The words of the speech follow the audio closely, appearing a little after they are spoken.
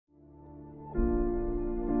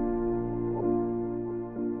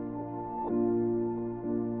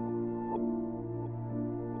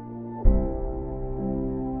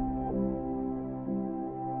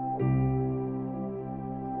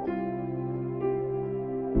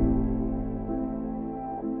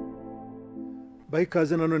baha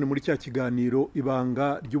ikaze nanone muri cya kiganiro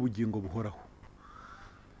ibanga ry'ubugingo buhoraho.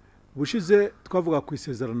 Bushize twavuga ku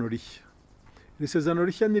isezerano rishya. Iri sezerano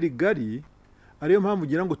rishya ni rigari, ariyo mpamvu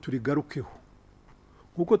ngira ngo turigarukeho.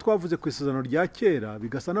 Nkuko twavuze ku isezerano rya kera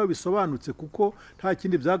bigasa naho bisobanutse kuko nta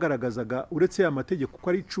kindi byagaragazaga uretse ya mategeko uko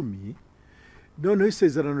ari 10. Noneho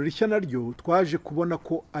isezerano rishya naryo twaje kubona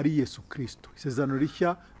ko ari Yesu Kristo. Isezerano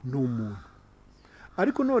rishya ni umuntu.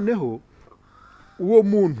 Ariko noneho uwo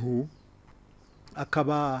muntu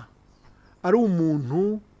akaba ari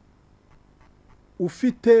umuntu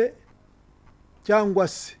ufite cyangwa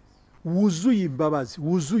se wuzuye imbabazi,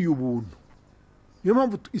 wuzuye ubuntu. Niyo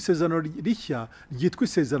mpamvu isezerano rishya ryitwa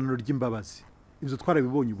isezerano ry'imbabazi. Ibyo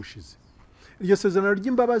twarabibonye ubushize. Iryo sezerano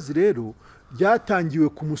ry'imbabazi rero ryatangiwe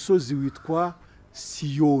ku musozi witwa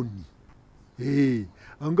Siyoni.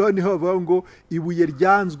 Ahangaha niho bavuga ngo ibuye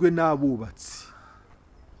ryanzwe n'abubatsi.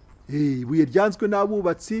 Ibuye ryanzwe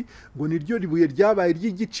n'abubatsi ngo niryo ribuye ryabaye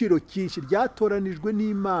ry'igiciro cyinshi, ryatoranijwe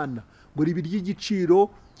n'Imana ngo ribe ry'igiciro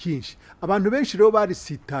cyinshi. Abantu benshi rero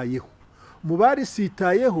barisitayeho. Mu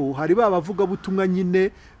barisitayeho hari babavuga butumwa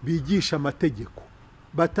nyine bigisha amategeko,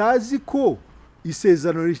 batazi ko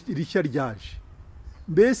isezerano rishya ryaje.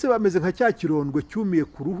 Mbese bameze nka cya kirondwe cyumiye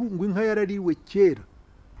ku ruhu ngo inka yarariwe kera.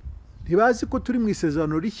 Ntibazi ko turi mu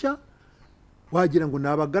isezerano rishya. Wagira ngo ni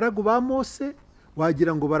abagaragu ba Mose,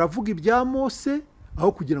 wagira ngo baravuga ibya Mose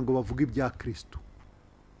aho kugira ngo bavuge ibya Kristo.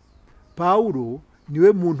 Pawulo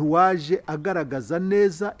niwe muntu waje agaragaza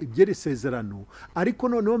neza iby'iri sezerano, ariko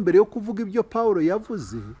noneho mbere yo kuvuga ibyo Pawulo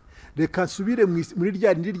yavuze, reka nsubire muri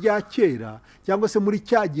rya rindi rya kera cyangwa se muri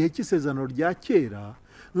cya gihe cy'isezerano rya kera,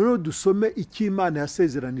 noneho dusome icyo Imana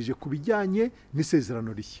yasezeranije ku bijyanye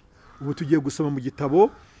n'isezerano rishya. Ubu tugiye gusoma mu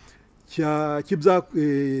gitabo cya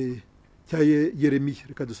Yeremiya.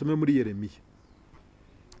 Reka dusome muri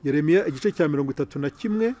Yeremiya igice cya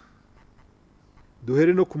 31,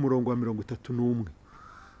 duhere no ku murongo wa 31.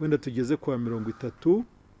 Wenda tugeze kwa 34.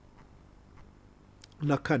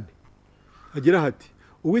 Agira hati,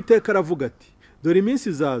 Uwiteka aravuga ati, dore iminsi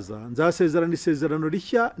izaza nzasezerana isezerano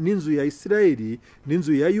rishya n'inzu ya Isirayeli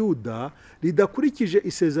n'inzu ya Yuda ridakurikije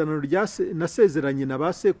isezerano nasezeranye na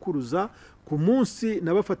ba sekuruza ku munsi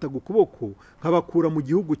nabafataga ukuboko nkabakura mu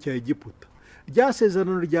gihugu cya Egiputa. Rya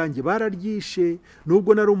sezerano ryanjye bararyishe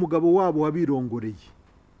nubwo nari umugabo wabo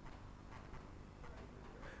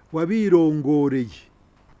wabirongoreye.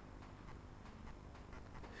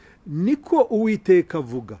 Niko Uwiteka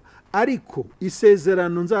avuga, ariko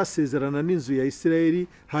isezerano nzasezerana n'inzu ya Isirayeli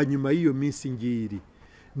hanyuma y'iyo minsi ngiri.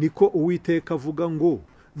 Niko Uwiteka avuga ngo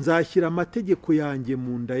nzashyira amategeko yanjye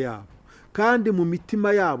mu nda yabo, kandi mu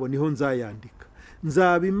mitima yabo niho nzayandika.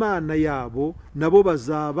 Nzaba Imana yabo, nabo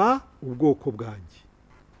bazaba ubwoko bwanjye.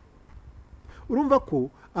 Urumva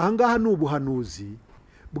ko ahangaha ni ubuhanuzi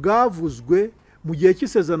bwavuzwe mu gihe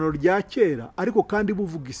cy'isezerano rya kera, ariko kandi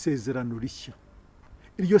buvuga isezerano rishya.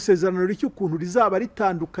 Iryo sezerano rishya ukuntu rizaba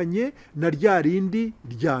ritandukanye na rya rindi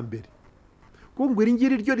rya mbere. Kuko iri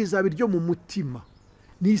ngiri ryo rizaba iryo mu mutima.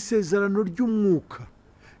 Ni isezerano ry'umwuka.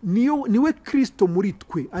 Niwe Kristo muri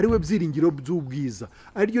twe, ariwe byiringiro by'ubwiza,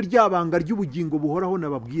 ariryo ryabanga ry'ubugingo buhoraho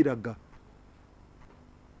nababwiraga.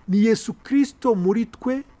 Ni Yesu Kristo muri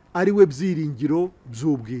twe, ariwe byiringiro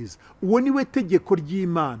by'ubwiza. Uwo niwe tegeko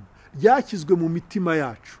ry'Imana ryashyizwe mu mitima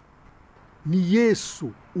yacu. Ni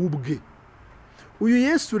Yesu ubwe. Uyu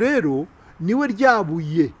Yesu rero niwe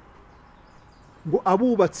ryabuye ngo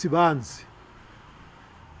abubatsi banze,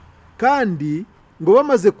 kandi ngo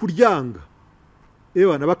bamaze kuryanga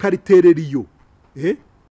ebana bakariterera iyo.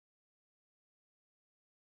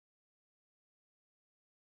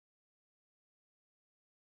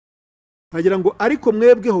 Hagira ngo ariko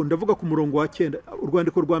mwebweho, ndavuga ku murongo wa 9,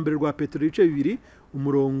 urwandiko rwa mbere rwa Petero ibice 2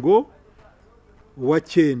 umurongo wa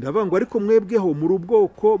 9. Avuga ngo ariko mwebweho muri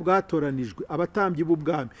ubwoko bwatoranijwe, abatambyi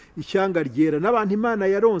b'ubwami, ishyanga ryera n'abantu Imana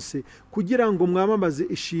yaronse, kugira ngo mwamamaze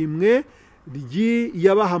ishimwe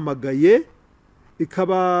yabahamagaye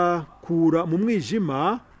ikabakura mu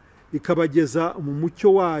mwijima ikabageza mu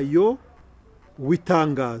mucyo wayo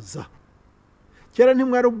witangaza. Kera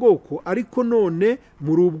ntimwari ubwoko, ariko none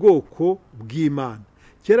muri ubwoko bw'Imana.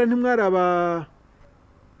 Kera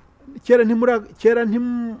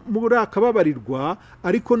ntimurakababarirwa,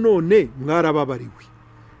 ariko none mwarababariwe.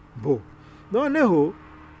 Noneho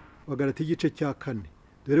Bagalatiya igice cya 4,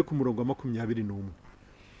 dore ku murongo wa 21.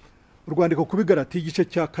 Urwandiko ku Bigalatiya igice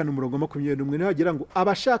cya 4 umurongo wa 21 niho hagira ngo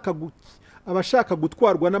abashaka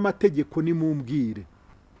gutwarwa n'amategeko nimumbwire.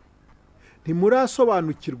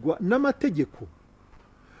 Ntimurasobanukirwa n'amategeko?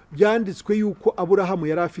 Byanditswe yuko Aburahamu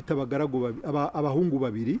yari afite abahungu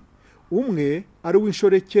babiri, umwe ari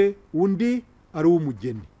uw'inshoreke, undi ari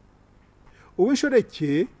uw'umugeni.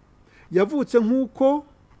 uw'inshoreke yavutse nk'uko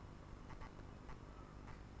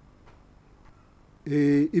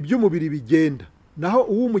iby'umubiri bigenda, naho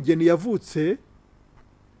uw'umugeni yavutse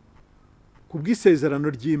ku bw'isezerano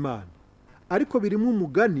ry'Imana. Ariko birimo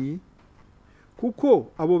umugani,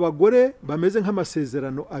 kuko abo bagore bameze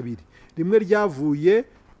nk'amasezerano abiri. Rimwe ryavuye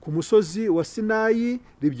ku musozi wa Sinayi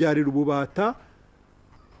ribyarira ububata,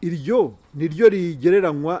 iryo ni ryo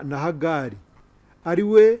rigereranywa na Hagari, ari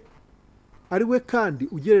we kandi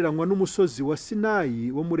ugereranywa n'umusozi wa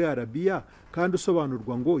Sinayi wo muri Arabiya, kandi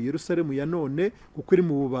usobanurwa ngo Yerusalemu ya none, kuko iri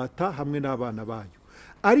mu bubata hamwe n'abana bayo.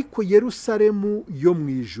 Ariko Yerusalemu yo mu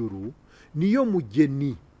ijuru niyo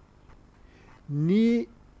mugeni,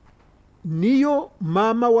 niyo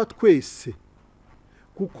mama wa twese,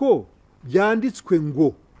 kuko byanditswe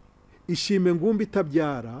ngo ishime ngumba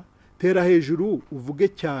itabyara, tera hejuru uvuge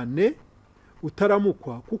cyane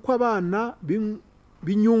utaramukwa, kuko abana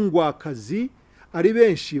b'inyungwakazi ari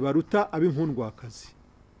benshi baruta ab'inkundwakazi.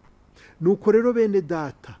 Nuko rero bene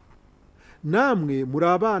data, namwe muri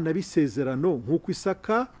abana b'isezerano nk'uko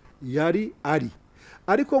Isaka yari ari.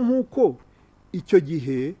 Ariko nk'uko icyo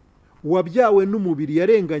gihe uwabyawe n'umubiri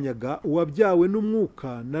yarenganyaga uwabyawe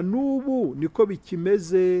n'umwuka, na n'ubu niko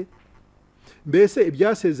bikimeze. Mbese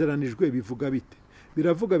ibyasezeranijwe bivuga bite?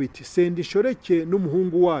 Biravuga biti, senda inshoreke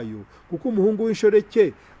n'umuhungu wayo, kuko umuhungu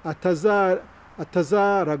w'inshoreke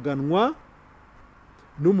atazaraganwa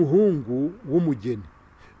n'umuhungu w'umugeni.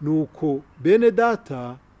 Nuko bene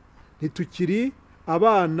data, ntitukiri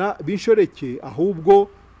abana b'inshoreke, ahubwo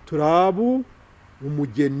turabu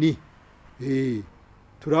umugeni.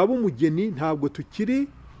 Turabu umugeni, ntabwo tukiri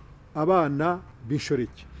abana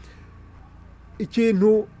b'inshoreke.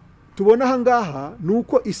 Ikintu tubona aha ngaha ni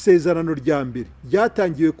uko isezerano rya mbere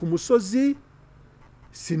ryatangiwe ku musozi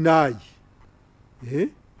Sinayi.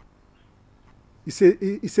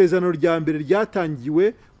 Isezerano rya mbere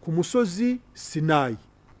ryatangiwe ku musozi Sinayi,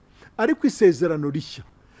 ariko isezerano rishya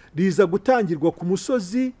riza gutangirwa ku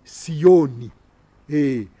musozi Siyoni.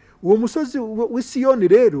 Uwo musozi w'Isiyoni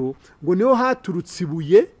rero ngo niho haturutse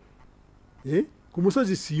ibuye, ku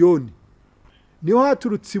musozi Siyoni niho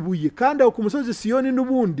haturutse ibuye, kandi aho ku musozi Siyoni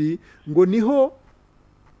n'ubundi ngo niho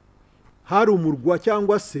hari umurwa,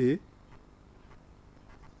 cyangwa se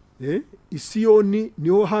Isiyoni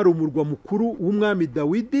niho hari umurwa mukuru w'umwami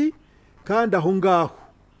Dawidi, kandi aho ngaho,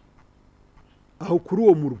 aho kuri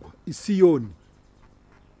uwo murwa Isiyoni.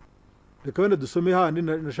 Reka wenda dusome handi,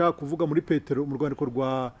 nashaka kuvuga muri Petero, mu rwandiko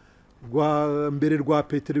rwa mbere rwa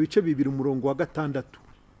Petero ibice 2 umurongo wa 6,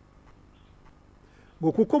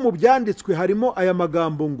 ngo kuko mu byanditswe harimo aya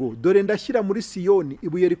magambo ngo, dore ndashyira muri Siyoni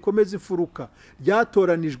ibuye rikomeza imfuruka,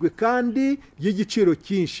 ryatoranijwe kandi ry'igiciro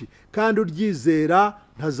cyinshi, kandi uryizera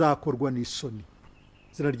ntazakorwa n'isoni.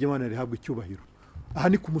 Izina ry'Imana rihabwa icyubahiro. Aha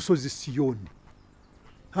ni ku musozi Siyoni,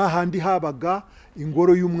 hahandi habaga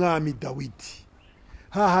ingoro y'umwami Dawidi,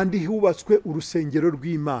 hahandi hubatswe urusengero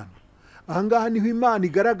rw'Imana. Ahangaha niho Imana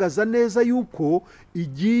igaragaza neza yuko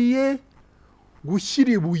igiye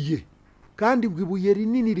gushyira ibuye, kandi ibuye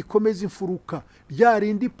rinini rikomeza imfuruka, rya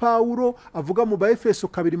rindi Pawulo avuga mu Efeso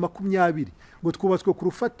 2:20 ngo twubatswe ku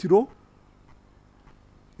rufatiro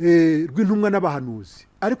rw'intumwa n'abahanuzi,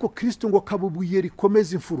 ariko Kristo ngo kabubuye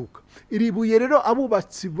rikomeza imfuruka. Iri buye rero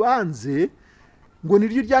abubatsi banze ngo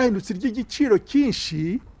niryo ryahindutse ry'igiciro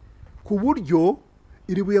cyinshi, ku buryo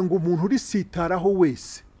iri buye ngo umuntu urisitaraho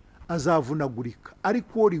wese azavunagurika,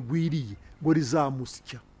 ariko uwo rigwiriye ngo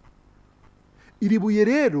rizamusya. Iri buye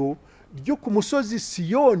rero ryo ku musozi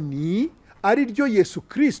Siyoni, ari ryo Yesu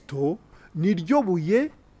Kristo, ni ryo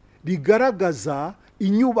buye rigaragaza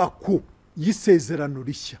inyubako y'isezerano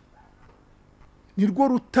rishya. Ni rwo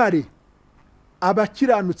rutare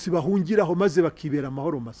abakiranutsi bahungiraho maze bakibera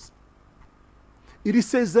amahoro masa. Iri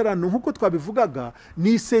sezerano nk'uko twabivugaga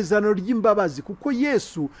ni isezerano ry'imbabazi, kuko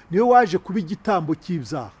Yesu niwe waje kuba igitambo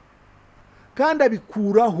cy'ibyaha, kandi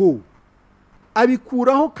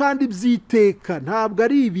abikuraho kandi byiteka. Ntabwo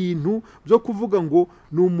ari ibintu byo kuvuga ngo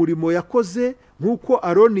ni umurimo yakoze nk'uko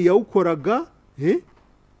Aroni yawukoraga.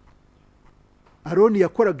 Aroni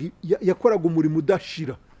yakoraga umurimo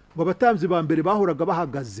udashira, ngo abatambyi ba mbere bahoraga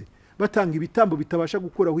bahagaze batanga ibitambo bitabasha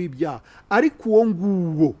gukuraho ibyaha. Ariko uwo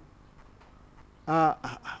nguwo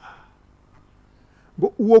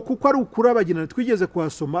ngo uwo kuko ari ukurabagirana, twigeze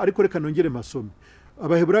kuhasoma, ariko reka nongere masome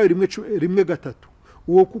Abaheburayo 1:3.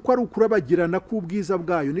 Uwo kuko ari ukurabagirana k'ubwiza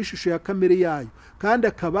bwayo n'ishusho ya kamere yayo, kandi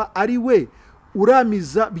akaba ari we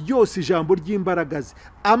uramiza byose ijambo ry'imbaraga ze,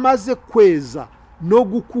 amaze kweza no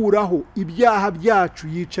gukuraho ibyaha byacu,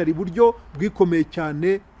 yicara iburyo bwikomeye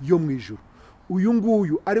cyane yo mu ijuru. Uyu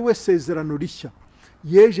nguyu ari we sezerano rishya,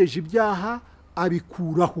 yejeje ibyaha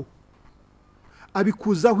abikuraho.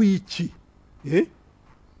 abikuzaho iki?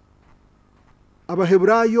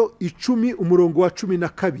 Abaheburayo 10 umurongo wa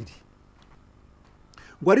 12,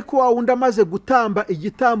 ngo ariko wa wundi amaze gutamba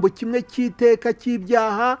igitambo kimwe cy'iteka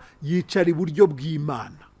cy'ibyaha yicara iburyo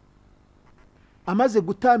bw'Imana. Amaze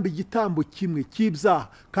gutamba igitambo kimwe cy'ibyaha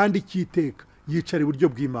kandi cy'iteka yicara iburyo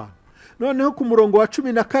bw'Imana. Noneho ku murongo wa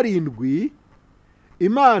 17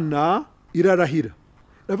 Imana irarahira,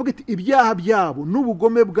 iravuga iti ibyaha byabo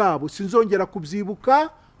n'ubugome bwabo sinzongera kubyibuka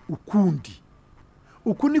ukundi.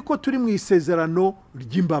 Uku niko turi mu isezerano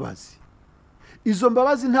ry'imbabazi. Izo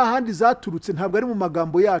mbabazi nta handi zaturutse, ntabwo ari mu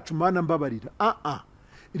magambo yacu Mana mbabarira.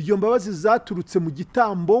 Iryo mbabazi zaturutse mu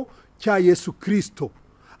gitambo cya Yesu Kristo.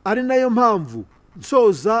 Ari nayo mpamvu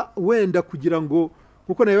nsoza wenda kugira ngo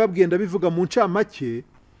kuko nabibabwiye ndabivuga mu ncamake,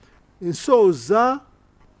 nsoza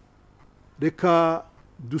reka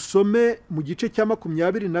dusome mu gice cya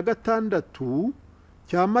 26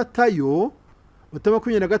 cya Matayo, Matayo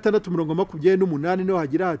 26 umurongo 28 niho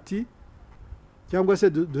hagira hati, cyangwa se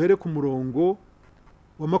duhere ku murongo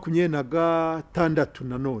wa 26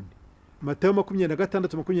 nanone. Matayo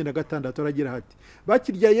 26 aragira hati,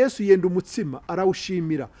 bakirya Yesu yenda umutsima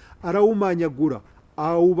arawushimira arawumanyagura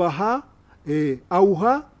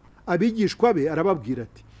awuha abigishwa be arababwira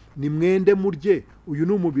ati, ni mwende murye, uyu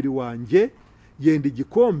ni umubiri wanjye. Yenda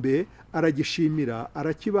igikombe aragishimira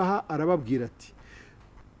arakibaha arababwira ati,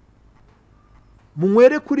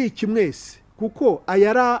 munywere kuri iki mwese, kuko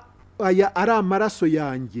aya ari amaraso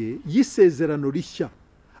yanjye y'isezerano rishya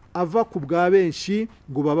ava ku bwa benshi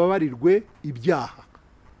ngo bababarirwe ibyaha.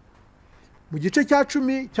 Mu gice cya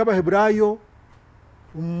 10 cy'Abaheburayo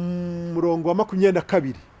umurongo wa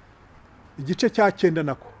 22, igice cya 9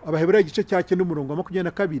 nako, Abaheburayo igice cya 9 umurongo wa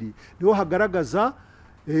 22 niho hagaragaza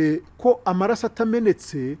ko amaraso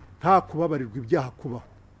atamenetse nta kubabarirwa ibyaha kubaho.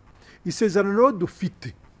 Isezerano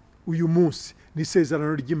dufite uyu munsi ni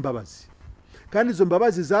isezerano ry'imbabazi, kandi izo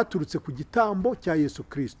mbabazi zaturutse ku gitambo cya Yesu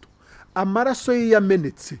Kristo. Amaraso ye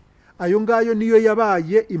yamenetse, ayo ngayo niyo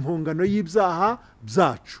yabaye impongano y'ibyaha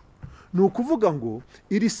byacu. Ni ukuvuga ngo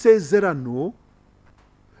iri sezerano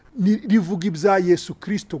rivuga ibya Yesu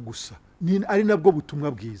Kristo gusa, ari nabwo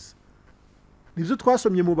butumwa bwiza. Nibyo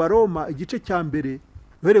twasomye mu Baroma igice cya 1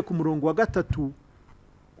 uhereye ku murongo wa 3,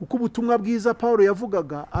 kuko ubutumwa bwiza Paulo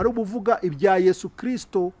yavugaga ari ubuvuga ibya Yesu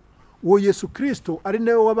Kristo. Uwo Yesu Kristo ari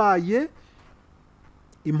nawe wabaye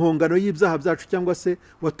impongano y'ibyaha byacu, cyangwa se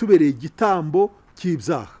watubereye igitambo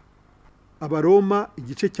cy'ibyaha. Abaroma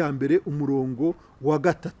igice cya 1 umurongo wa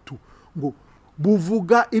 3 ngo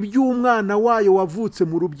buvuga iby'umwana wayo wavutse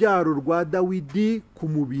mu rubyaro rwa Dawidi ku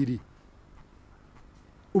mubiri.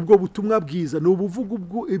 Ubwo butumwa bwiza ni ubuvuga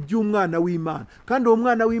iby'umwana w'Imana, kandi uwo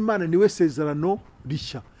mwana w'Imana niwe sezerano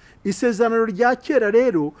rishya. Isezerano rya kera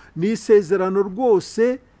rero ni isezerano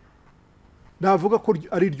rwose navuga ko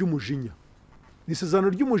ari iry'umujinya. Ni isezerano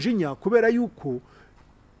ry'umujinya kubera yuko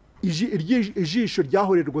ijisho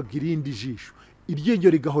ryahorerwaga irindi jisho, iryinyo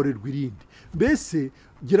rigahorerwa irindi. Mbese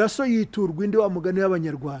giraso yiturwa indi wa mugani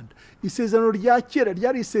w'Abanyarwanda. Isezerano rya kera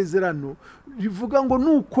ryari isezerano rivuga ngo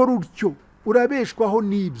nukora utyo urabeshwaho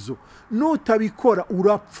n'ibyo, nutabikora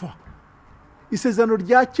urapfa. Isezerano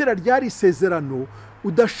rya kera ryari isezerano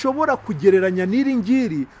udashobora kugereranya n'iri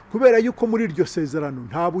ngiri, kubera yuko muri iryo sezerano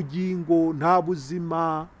nta bugingo, nta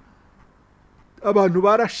buzima. Abantu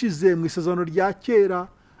barashize mu isezerano rya kera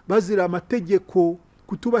bazira amategeko,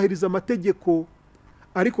 kutubahiriza amategeko.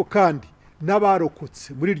 Ariko kandi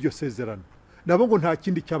n'abarokotse muri iryo sezerano nabo ngo nta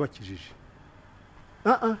kindi cyabakijije.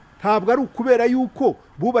 Ntabwo ari ukubera yuko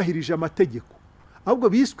bubahirije amategeko, ahubwo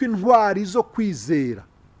biswe intwari zo kwizera,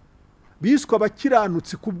 biswe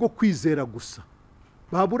abakiranutsi kubwo kwizera gusa.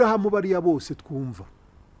 Baburahamu bariya bose twumva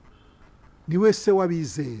ni wese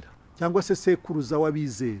wabizera, cyangwa se sekuruza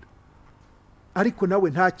wabizera, ariko nawe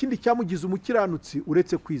nta kindi cyamugize umukiranutsi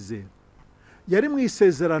uretse kwizera. Yari mu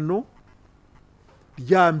isezerano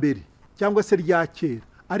rya mbere cyangwa se rya kera,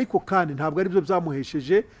 ariko kandi ntabwo ari byo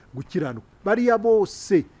byamuhesheje gukiranuka. Bariya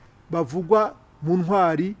bose bavugwa mu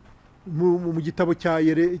ntwari mu gitabo cya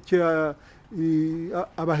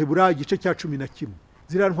Abaheburayo igice cya 11,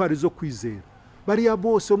 ziriya ntwari zo kwizera. Bariya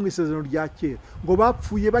bose bo mu isezerano rya kera ngo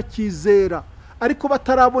bapfuye bakizera, ariko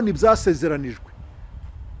batarabona ibyasezeranijwe.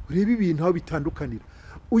 Urebe ibintu aho bitandukanira.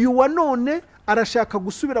 Uyu wa none arashaka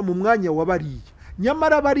gusubira mu mwanya wa bariya,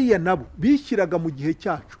 nyamara bariya nabo bishyiraga mu gihe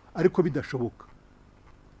cyacu ariko bidashoboka,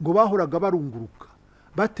 ngo bahoraga barunguruka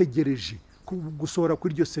bategereje gusohora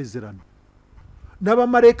kuri iryo sezerano.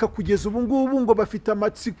 N'abamarayika kugeza ubu ngubu ngo bafite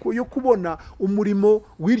amatsiko yo kubona umurimo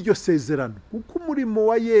w'iryo sezerano, kuko umurimo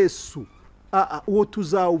wa Yesu uwo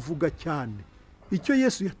tuzawuvuga cyane. Icyo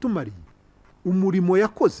Yesu yatumariye, umurimo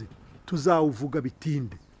yakoze tuzawuvuga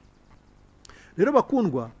bitinde. Rero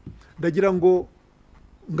bakundwa, ndagira ngo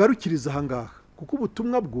ngarukirize ahangaha, kuko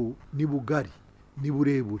ubutumwa bwo ni bugari, ni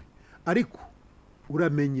burebure, ariko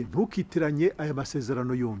uramenye ntukitiranye aya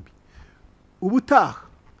masezerano yombi. Ubutaha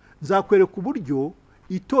nzakwereka uburyo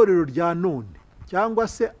itorero rya none cyangwa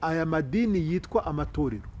se aya madini yitwa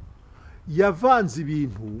amatorero yavanze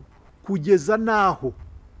ibintu kugeza naho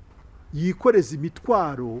yikoreza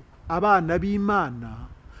imitwaro abana b'Imana,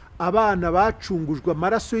 abana bacungujwe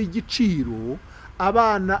amaraso y'igiciro,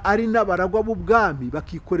 abana ari n'abaragwa b'ubwami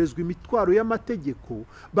bakikorezwa imitwaro y'amategeko,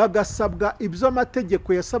 bagasabwa ibyo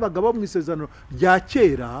amategeko yasabaga bo mu isezerano rya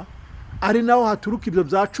kera, ari naho haturuka ibyo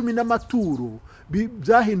bya 10 n'amaturo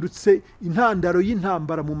byahindutse intandaro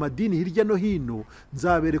y'intambara mu madini hirya no hino.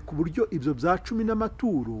 Nzabereka uburyo ibyo bya 10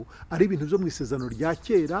 n'amaturo ari ibintu byo mu isezerano rya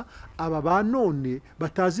kera. Aba ba none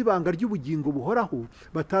batazi ibanga ry'ubugingo buhoraho,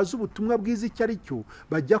 batazi ubutumwa bwiza icyo ari cyo,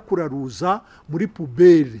 bajya kuraruza muri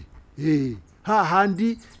pubere,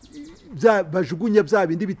 hahandi bajugunya bya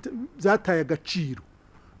bindi byataye agaciro,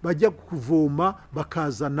 bajya kuvoma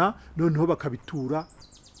bakazana, noneho bakabitura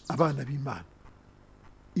abana b'Imana.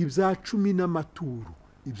 Ibya 10 n'amaturo,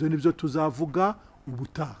 ibyo nibyo tuzavuga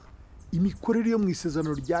ubutaha. Imikorere yo mu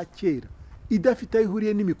isezerano rya kera idafite aho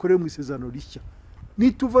ihuriye n'imikorere yo mu isezerano rishya.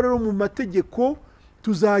 Nituva rero mu mategeko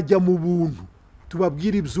tuzajya mu buntu,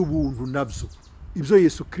 tubabwira iby'ubuntu nabyo, ibyo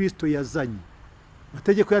Yesu Kristo yazanye.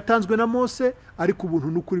 Amategeko yatanzwe na Mose, ariko ubuntu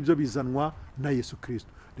n'ukuri byo bizanwa na Yesu Kristo.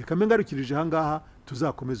 Reka mbe ngarukirije ahangaha,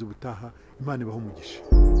 tuzakomeza ubutaha. Imana ibahe umugisha.